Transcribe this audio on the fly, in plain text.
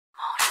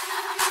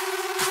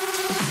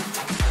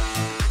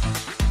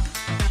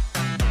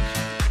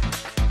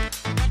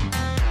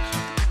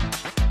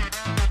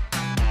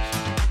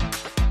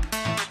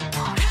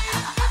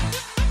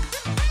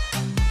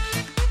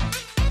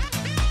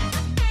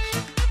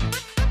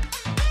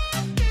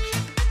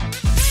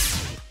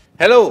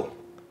Hello,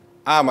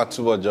 I'm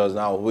Atuba George.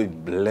 Now we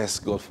bless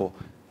God for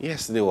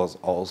yesterday was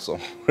awesome.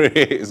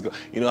 Praise God.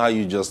 You know how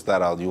you just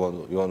start out, you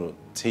want to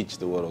teach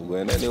the word of God,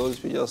 and then the Holy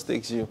Spirit just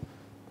takes you,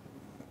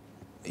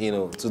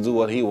 to do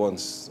what He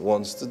wants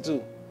to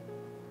do.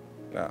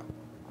 Now,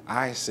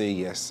 I say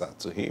yes, sir,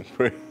 to Him.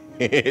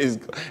 Praise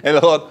God. And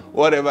Lord,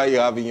 whatever you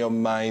have in your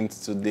mind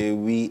today,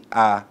 we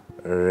are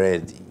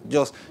ready.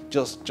 Just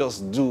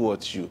do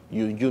what you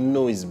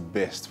know is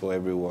best for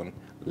everyone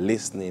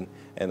listening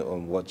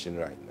and watching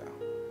right now.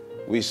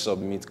 We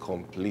submit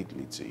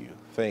completely to you.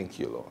 Thank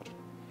you, Lord.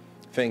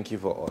 Thank you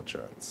for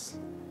utterance.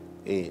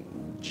 In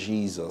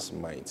Jesus'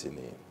 mighty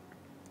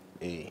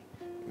name.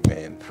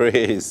 Amen.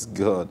 Praise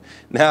God.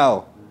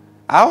 Now,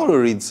 I want to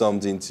read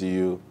something to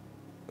you.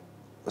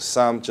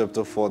 Psalm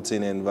chapter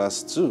 14 and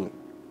verse 2.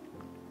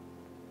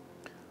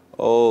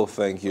 Oh,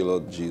 thank you,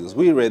 Lord Jesus.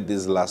 We read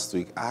this last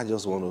week. I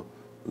just want to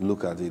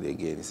look at it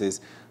again. It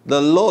says,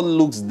 the Lord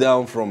looks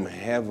down from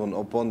heaven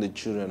upon the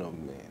children of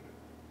men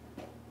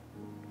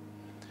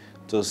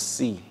to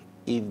see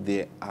if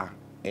there are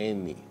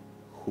any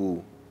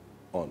who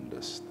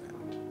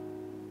understand,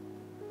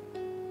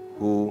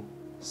 who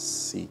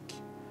seek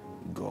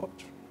God.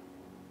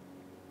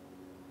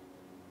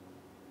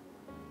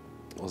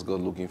 What's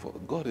God looking for?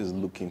 God is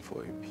looking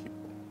for a people.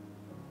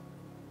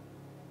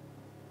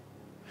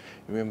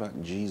 Remember,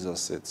 Jesus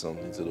said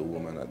something to the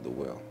woman at the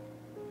well.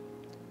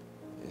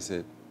 He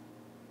said,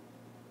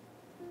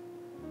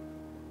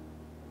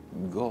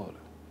 God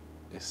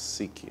is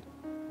seeking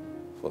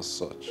for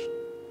such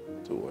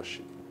to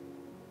worship.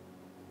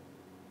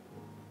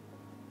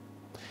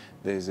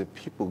 There is a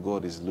people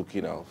God is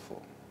looking out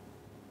for.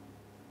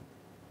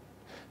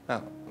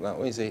 Now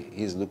when you say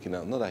He's looking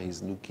out, not that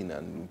He's looking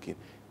and looking.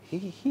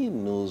 He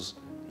knows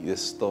the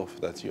stuff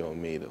that you are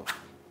made of.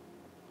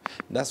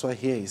 That's why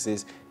here He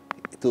says,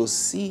 to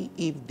see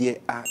if there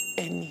are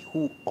any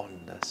who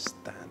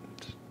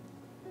understand.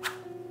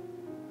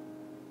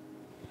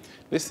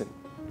 Listen,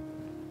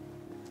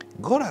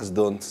 God has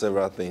done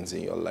several things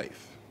in your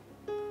life.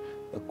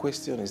 The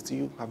question is,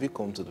 have you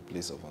come to the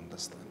place of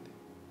understanding?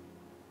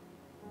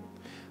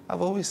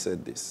 I've always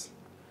said this.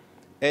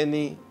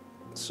 Any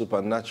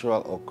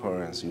supernatural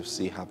occurrence you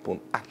see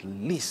happen at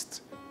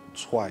least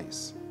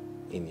twice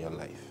in your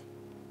life,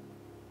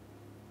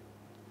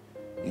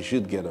 you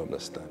should get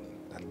understanding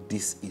that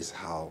this is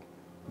how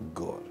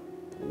God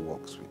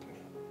works with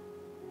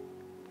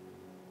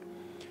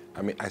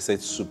me. I said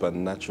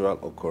supernatural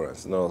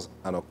occurrence. No,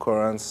 an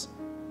occurrence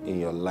in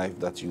your life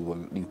that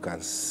you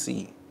can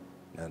see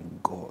that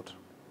God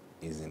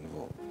is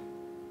involved.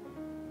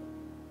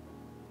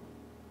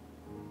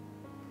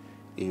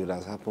 It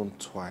has happened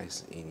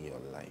twice in your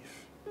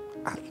life,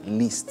 at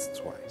least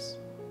twice.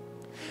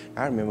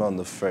 I remember on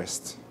the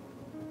 1st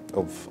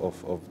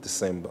of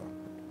December,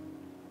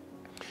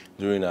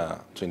 during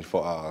our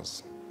 24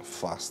 hours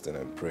fasting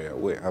and prayer,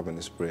 we're having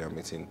this prayer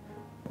meeting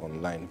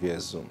online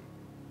via Zoom.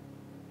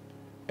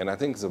 And I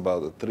think it's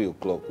about the 3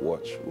 o'clock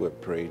watch, we're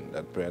praying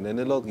that prayer. And then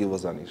the Lord gave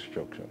us an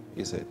instruction.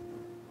 He said,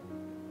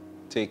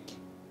 take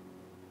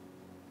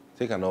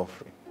an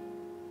offering.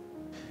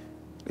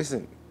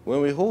 Listen,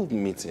 when we hold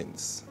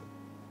meetings,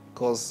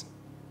 because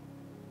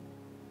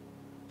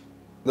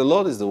the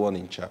Lord is the one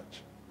in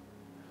charge,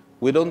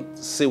 we don't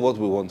say what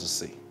we want to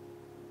say.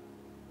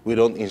 We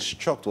don't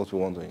instruct what we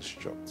want to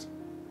instruct.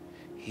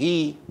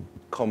 He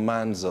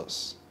commands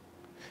us,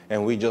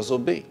 and we just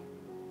obey.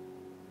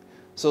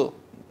 So,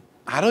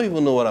 I don't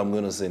even know what I'm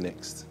going to say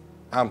next.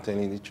 I'm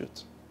telling the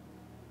truth.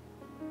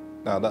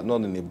 Now, that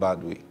not in a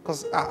bad way,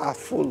 because I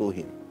follow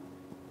Him.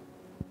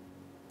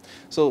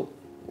 So,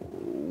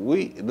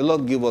 the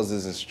Lord gave us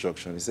this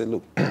instruction. He said,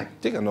 look,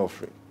 take an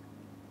offering.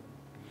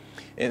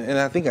 And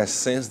I think I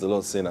sensed the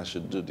Lord saying I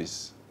should do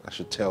this. I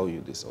should tell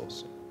you this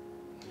also.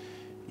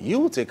 You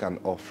will take an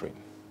offering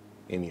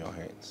in your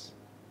hands.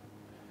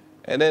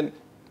 And then,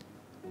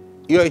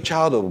 you're a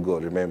child of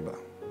God, remember.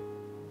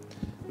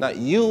 Now,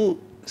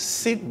 you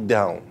sit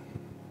down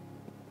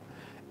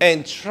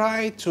and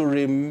try to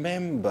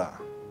remember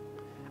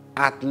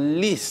at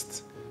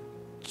least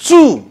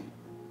 2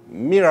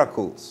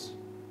 miracles.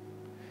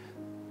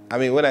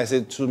 When I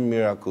say 2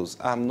 miracles,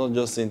 I'm not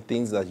just saying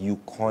things that you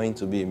coined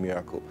to be a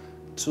miracle.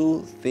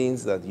 2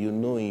 things that you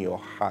know in your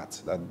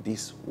heart that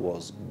this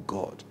was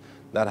God,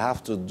 that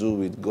have to do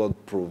with God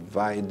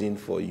providing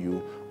for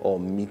you or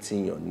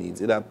meeting your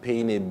needs, either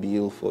paying a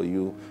bill for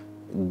you,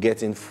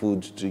 getting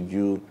food to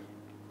you,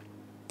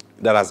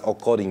 that has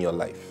occurred in your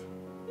life.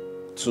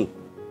 2.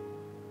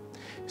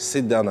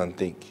 Sit down and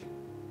think.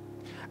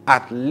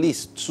 At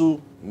least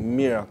 2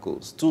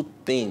 miracles, 2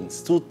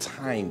 things, 2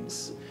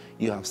 times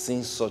you have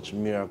seen such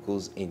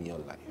miracles in your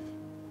life.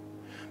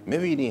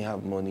 Maybe you didn't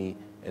have money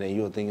and then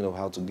you were thinking of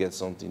how to get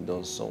something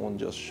done. Someone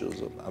just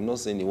shows up. I'm not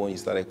saying the one you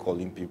started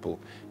calling people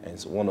and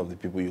it's one of the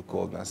people you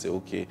called and I say,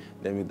 okay,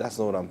 that's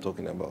not what I'm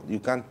talking about. You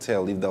can't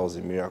tell if that was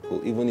a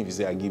miracle. Even if you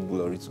say, I give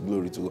glory to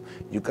God,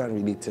 you can't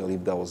really tell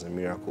if that was a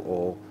miracle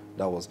or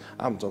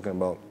I'm talking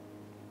about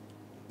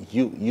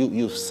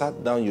you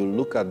sat down, you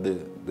look at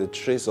the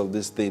trace of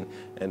this thing,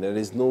 and there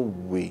is no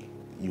way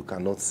you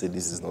cannot say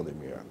this is not a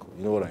miracle.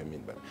 You know what I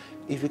mean by that?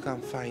 If you can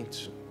find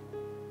two.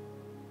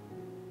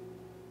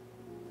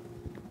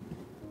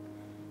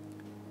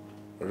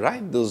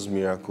 Write those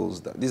miracles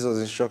down. This was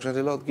instruction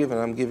the Lord gave, and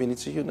I'm giving it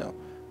to you now.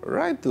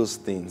 Write those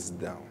things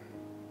down.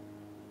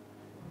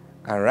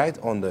 And write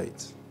under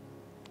it,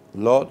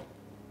 Lord,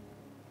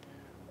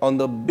 on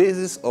the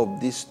basis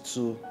of these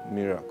two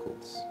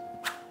miracles,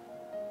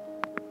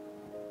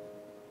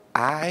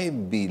 I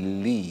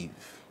believe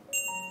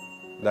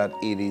that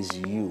it is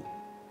you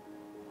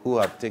who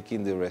have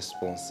taken the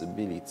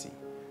responsibility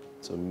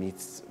to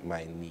meet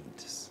my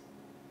needs.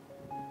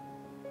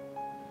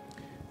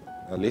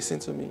 Now listen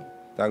to me.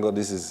 Thank God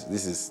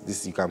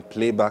this you can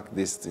play back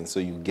this thing so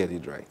you get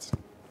it right.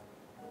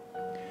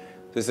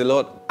 So say,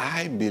 Lord,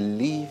 I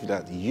believe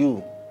that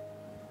you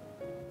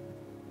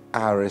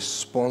are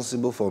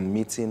responsible for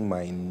meeting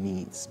my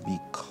needs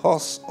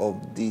because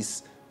of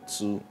these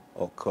two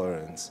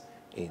occurrences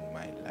in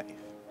my life.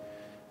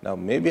 Now,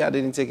 maybe I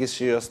didn't take it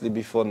seriously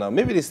before now.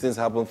 Maybe these things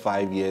happened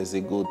 5 years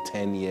ago,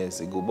 10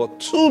 years ago, but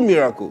two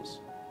miracles.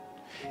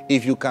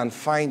 If you can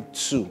find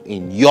two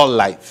in your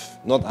life,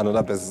 not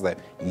another person's life,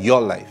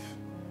 your life,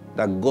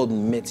 that God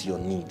met your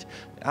need.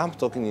 I'm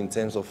talking in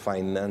terms of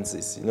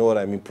finances. You know what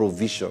I mean?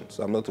 Provision.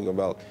 So I'm not talking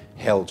about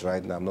health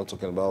right now. I'm not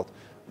talking about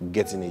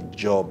getting a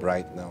job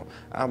right now.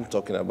 I'm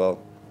talking about,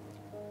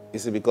 you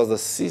see, because the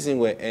season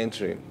we're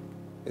entering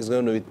is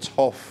going to be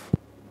tough.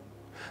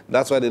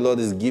 That's why the Lord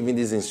is giving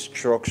this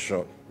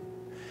instruction.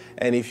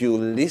 And if you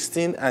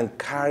listen and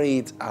carry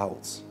it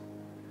out,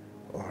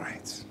 all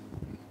right.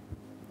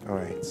 All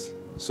right.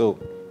 So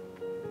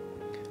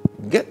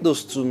get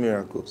those two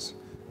miracles.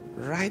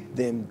 Write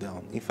them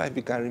down. In fact, if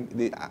you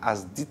can,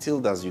 as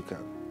detailed as you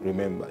can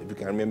remember. If you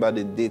can remember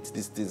the date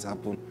these things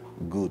happen,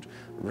 good.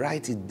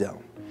 Write it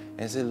down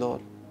and say,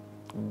 Lord,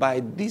 by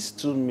these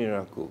two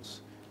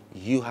miracles,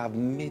 you have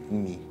made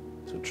me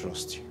to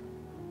trust you.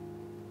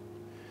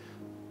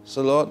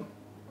 So, Lord,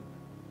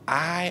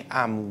 I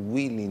am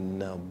willing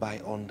now, by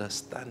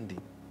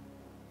understanding,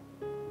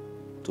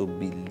 to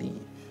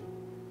believe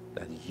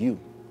that you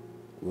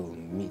will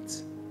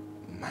meet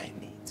my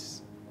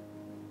needs.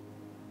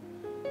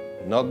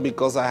 Not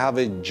because I have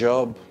a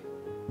job,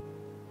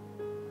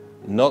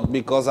 not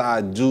because I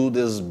do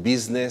this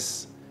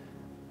business.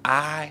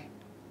 I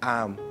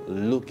am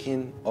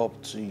looking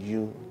up to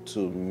you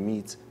to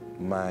meet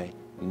my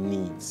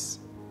needs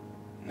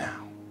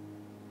now.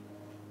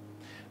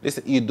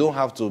 Listen, you don't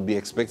have to be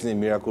expecting a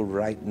miracle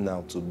right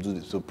now to do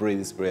this, to pray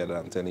this prayer that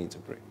I'm telling you to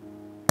pray.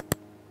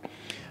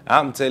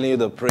 I'm telling you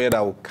the prayer that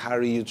will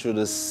carry you through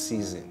this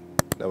season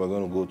that we're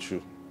going to go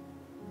through.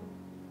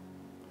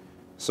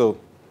 So,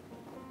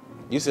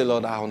 you say,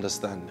 Lord, I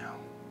understand now.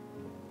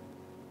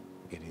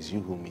 It is you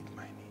who meet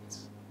my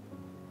needs.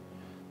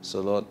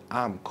 So, Lord,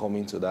 I'm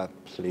coming to that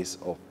place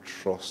of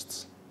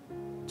trust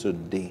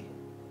today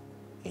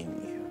in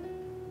you.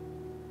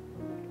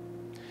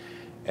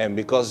 And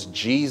because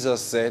Jesus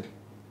said,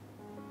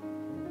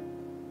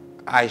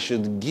 I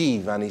should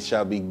give and it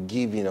shall be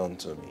given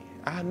unto me.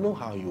 I know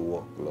how you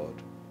work, Lord.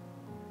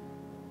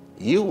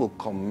 You will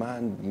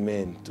command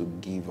men to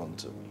give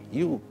unto me.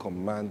 You will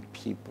command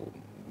people.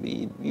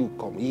 He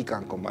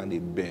can command a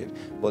bird.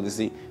 But you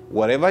see,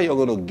 whatever you're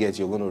going to get,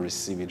 you're going to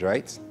receive it,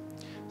 right?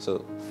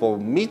 So for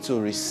me to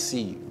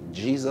receive,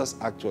 Jesus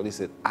actually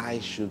said, I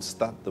should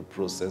start the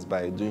process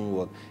by doing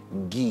what?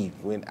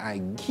 Give. When I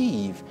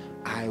give,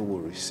 I will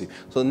receive.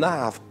 So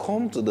now I've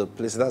come to the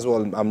place, that's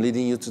what I'm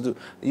leading you to do.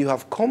 You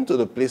have come to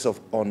the place of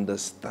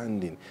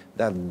understanding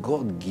that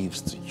God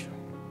gives to you.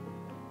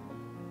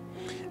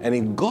 And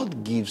if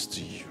God gives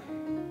to you,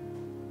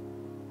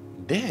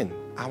 then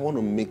I want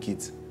to make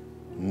it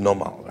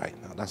normal right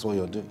now. That's what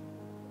you're doing.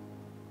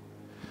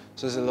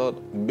 So say, Lord,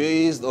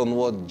 based on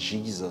what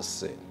Jesus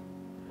said,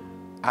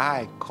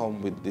 I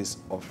come with this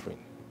offering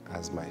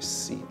as my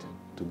seed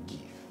to give.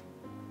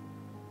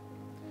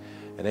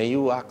 And then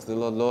you ask the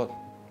Lord, Lord,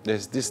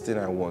 there's this thing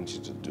I want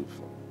you to do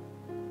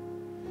for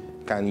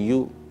me. Can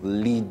you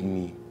lead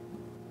me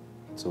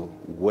to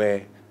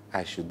where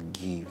I should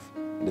give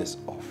this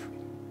offering?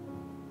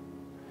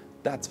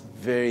 That's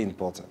very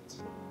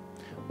important.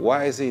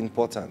 Why is it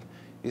important?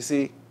 You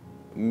see,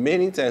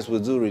 many times we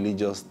do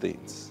religious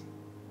things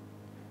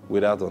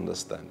without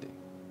understanding.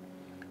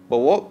 But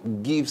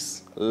what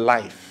gives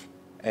life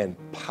and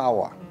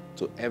power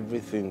to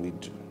everything we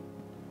do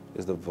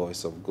is the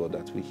voice of God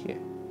that we hear.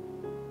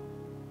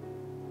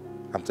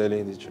 I'm telling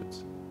you the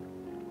truth.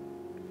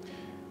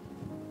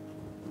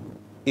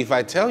 If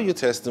I tell you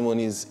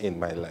testimonies in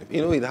my life,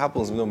 it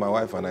happens, my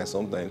wife and I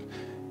sometimes,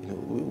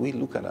 we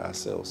look at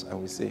ourselves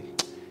and we say,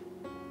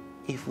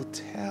 if we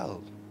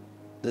tell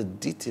the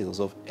details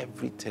of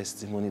every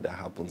testimony that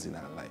happens in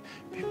our life,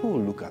 people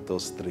will look at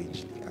us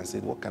strangely and say,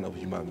 what kind of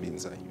human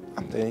beings are you?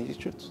 I'm telling you the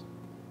truth.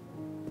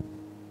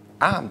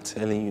 I'm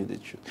telling you the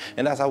truth.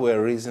 And that's how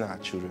we're raising our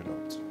children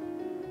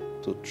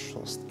up to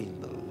trust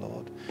in the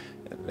Lord.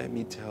 And let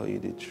me tell you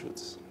the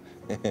truth.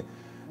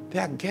 They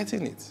are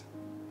getting it.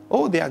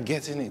 Oh, they are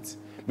getting it.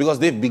 Because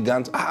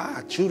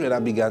children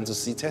have begun to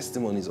see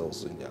testimonies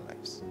also in their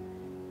lives.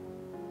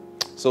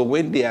 So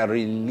when they are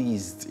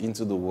released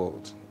into the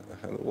world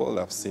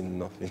have seen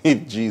nothing.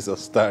 If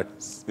Jesus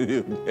starts,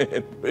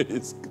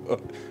 praise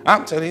God.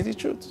 I'm telling you the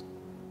truth.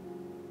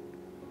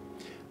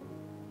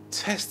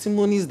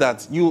 Testimonies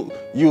that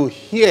you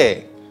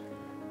hear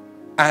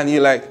and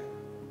you're like,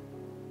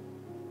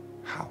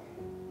 how?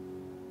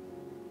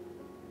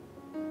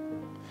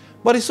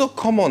 But it's so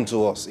common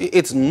to us.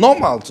 It's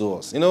normal to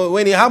us.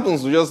 When it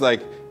happens, we're just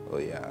like, oh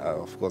yeah,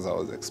 of course I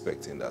was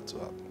expecting that to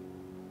happen.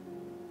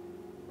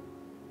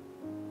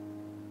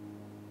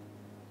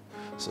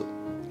 So,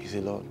 you say,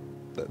 Lord,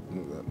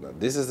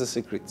 this is the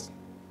secret.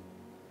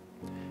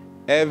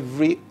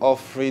 Every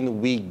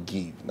offering we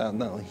give,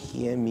 now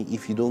hear me,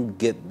 if you don't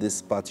get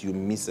this part, you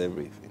miss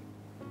everything.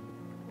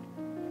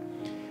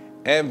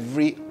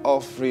 Every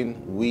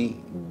offering we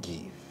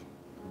give,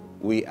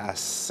 we are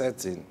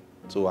setting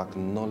to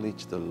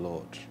acknowledge the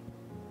Lord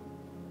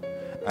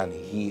and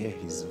hear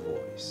his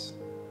voice.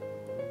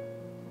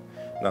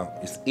 Now,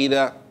 it's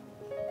either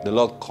the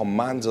Lord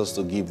commands us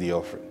to give the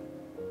offering.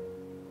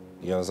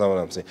 You understand what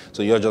I'm saying?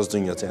 So you're just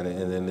doing your thing,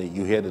 and then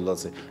you hear the Lord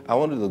say, I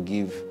want you to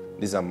give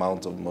this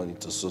amount of money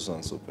to so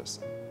and so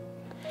person.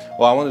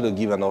 Or I wanted to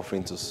give an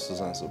offering to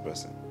so and so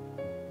person.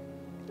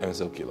 And I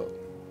say, okay, Lord.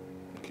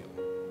 Okay,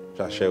 Lord.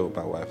 So I share with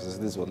my wife. I say,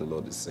 this is what the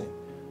Lord is saying.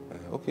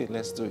 Okay,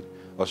 let's do it.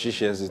 Or she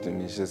shares it to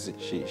me. She says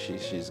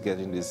she's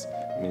getting this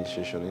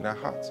ministration in her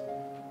heart.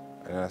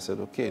 And I said,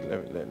 okay,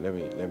 let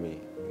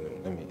me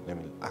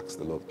ask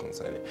the Lord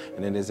concerning it.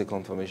 And then there's a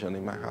confirmation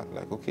in my heart,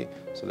 like, okay,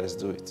 so let's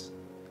do it.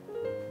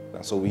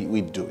 And so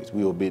we do it.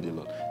 We obey the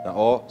Lord. Now,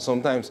 or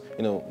sometimes,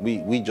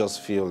 we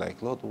just feel like,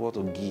 Lord, what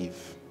to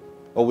give?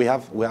 Or we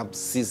have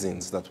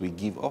seasons that we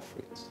give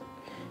offerings.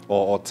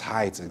 Or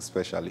tithes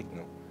especially.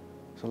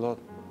 So, Lord,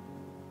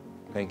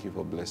 thank you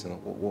for blessing us.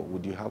 What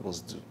would you have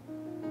us do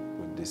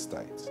with this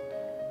tithes?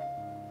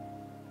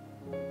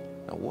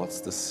 Now,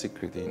 what's the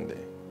secret in there?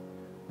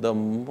 The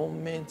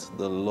moment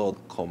the Lord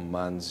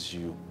commands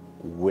you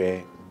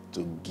where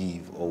to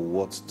give or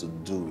what to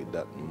do with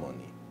that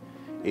money,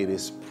 it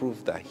is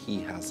proof that he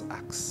has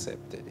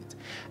accepted it.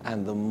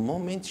 And the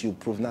moment you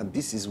prove, now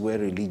this is where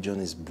religion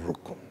is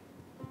broken.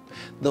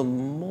 The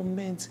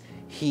moment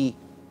he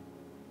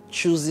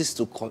chooses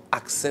to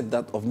accept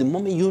that offering, the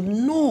moment you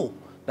know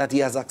that he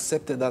has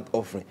accepted that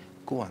offering,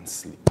 go and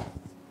sleep.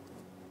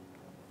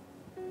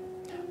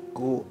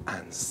 Go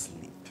and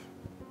sleep.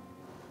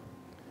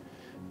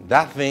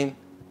 That thing,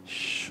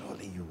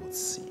 surely you would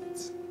see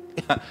it.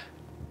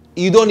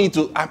 You don't need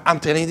to, I'm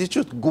telling you the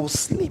truth, go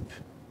sleep.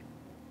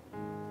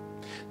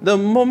 The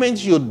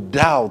moment you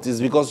doubt is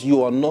because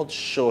you are not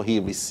sure he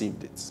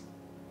received it.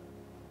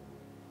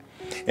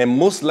 And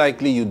most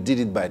likely you did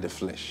it by the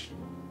flesh.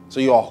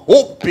 So you are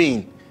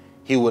hoping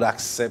he would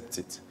accept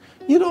it.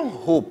 You don't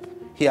hope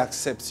he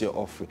accepts your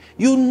offering.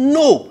 You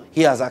know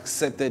he has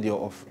accepted your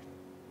offering.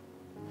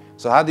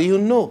 So how do you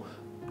know?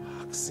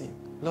 Ask him,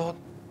 Lord,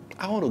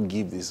 I want to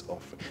give this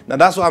offering. Now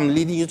that's why I'm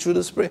leading you through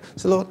this prayer.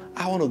 Say, Lord,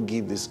 I want to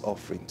give this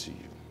offering to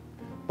you.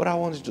 But I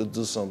want you to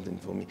do something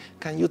for me.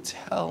 Can you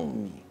tell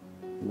me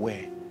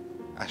where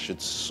I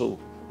should sow,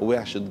 or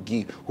where I should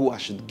give, who I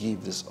should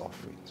give this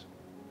offering to?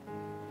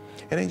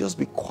 And then just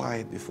be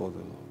quiet before the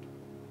Lord.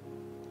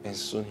 And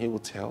soon he will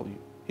tell you.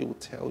 He will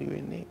tell you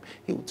a name.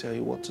 He will tell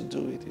you what to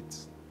do with it.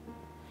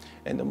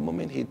 And the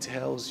moment he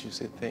tells you,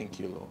 say, thank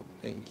you, Lord.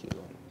 Thank you,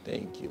 Lord.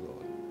 Thank you,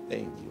 Lord.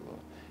 Thank you, Lord.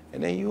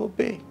 And then you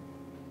obey.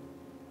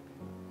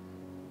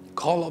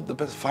 Call up the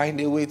person. Find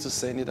a way to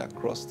send it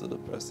across to the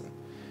person.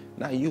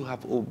 Now you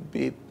have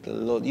obeyed the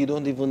Lord. You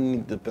don't even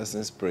need the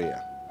person's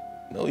prayer.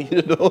 No,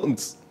 you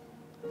don't.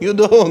 You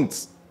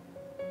don't.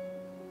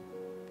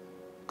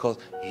 Because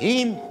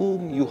him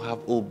whom you have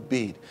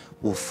obeyed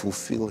will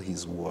fulfill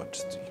his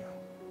words to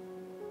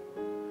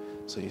you.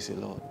 So you say,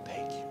 Lord,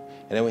 thank you.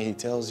 And then when he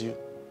tells you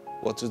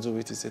what to do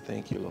with it, say,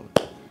 thank you, Lord.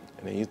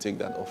 And then you take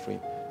that offering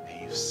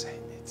and you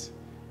send it.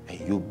 And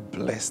you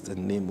bless the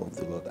name of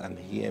the Lord. And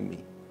hear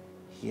me.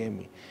 Hear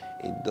me.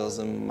 It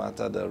doesn't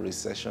matter the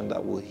recession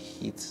that will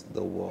hit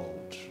the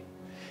world.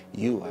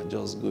 You are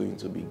just going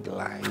to be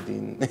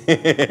gliding.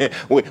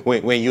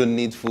 When you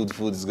need food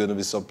is going to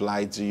be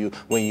supplied to you.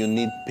 When you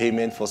need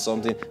payment for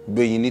something,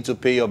 when you need to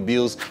pay your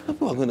bills,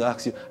 people are going to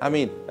ask you,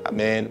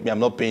 man, I'm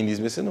not paying this.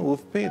 They say, no,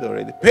 we've paid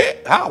already.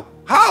 Pay? How?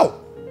 How?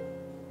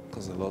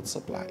 Because the Lord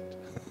supplied.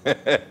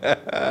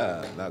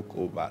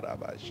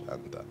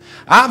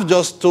 I've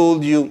just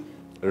told you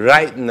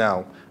right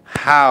now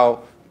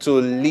how to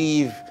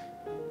live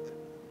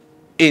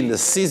in the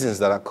seasons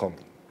that are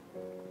coming.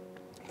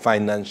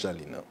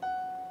 Financially now.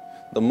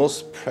 The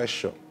most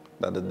pressure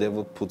that the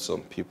devil puts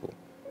on people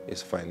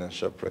is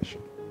financial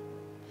pressure.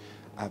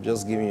 I've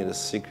just given you the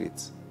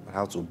secret on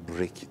how to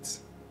break it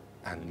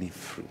and live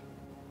free.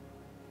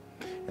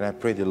 And I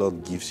pray the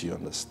Lord gives you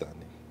understanding.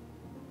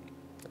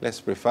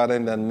 Let's pray. Father,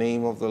 in the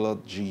name of the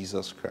Lord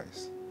Jesus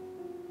Christ,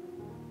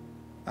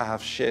 I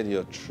have shared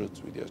your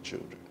truth with your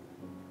children.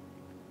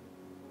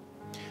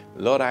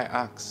 Lord, I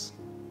ask,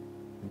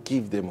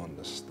 give them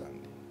understanding.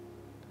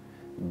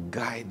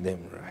 guide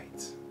them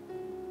right,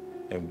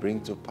 and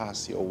bring to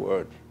pass your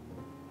word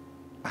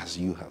as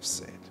you have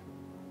said.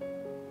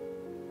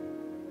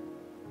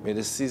 May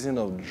the season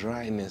of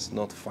dryness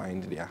not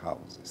find their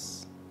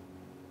houses.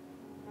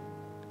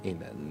 In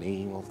the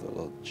name of the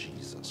Lord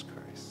Jesus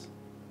Christ.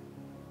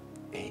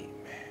 Amen.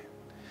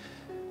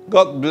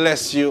 God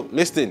bless you.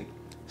 Listen,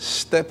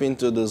 step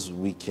into this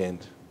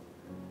weekend.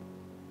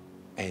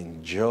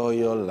 Enjoy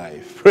your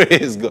life.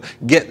 Praise God.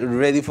 Get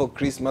ready for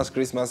Christmas.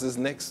 Christmas is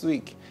next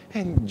week.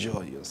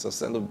 Enjoy yourself.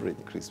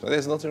 Celebrate Christmas.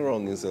 There's nothing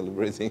wrong in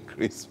celebrating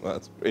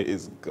Christmas.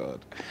 Praise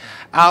God.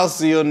 I'll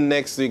see you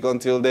next week.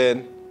 Until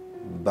then,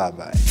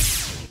 bye-bye.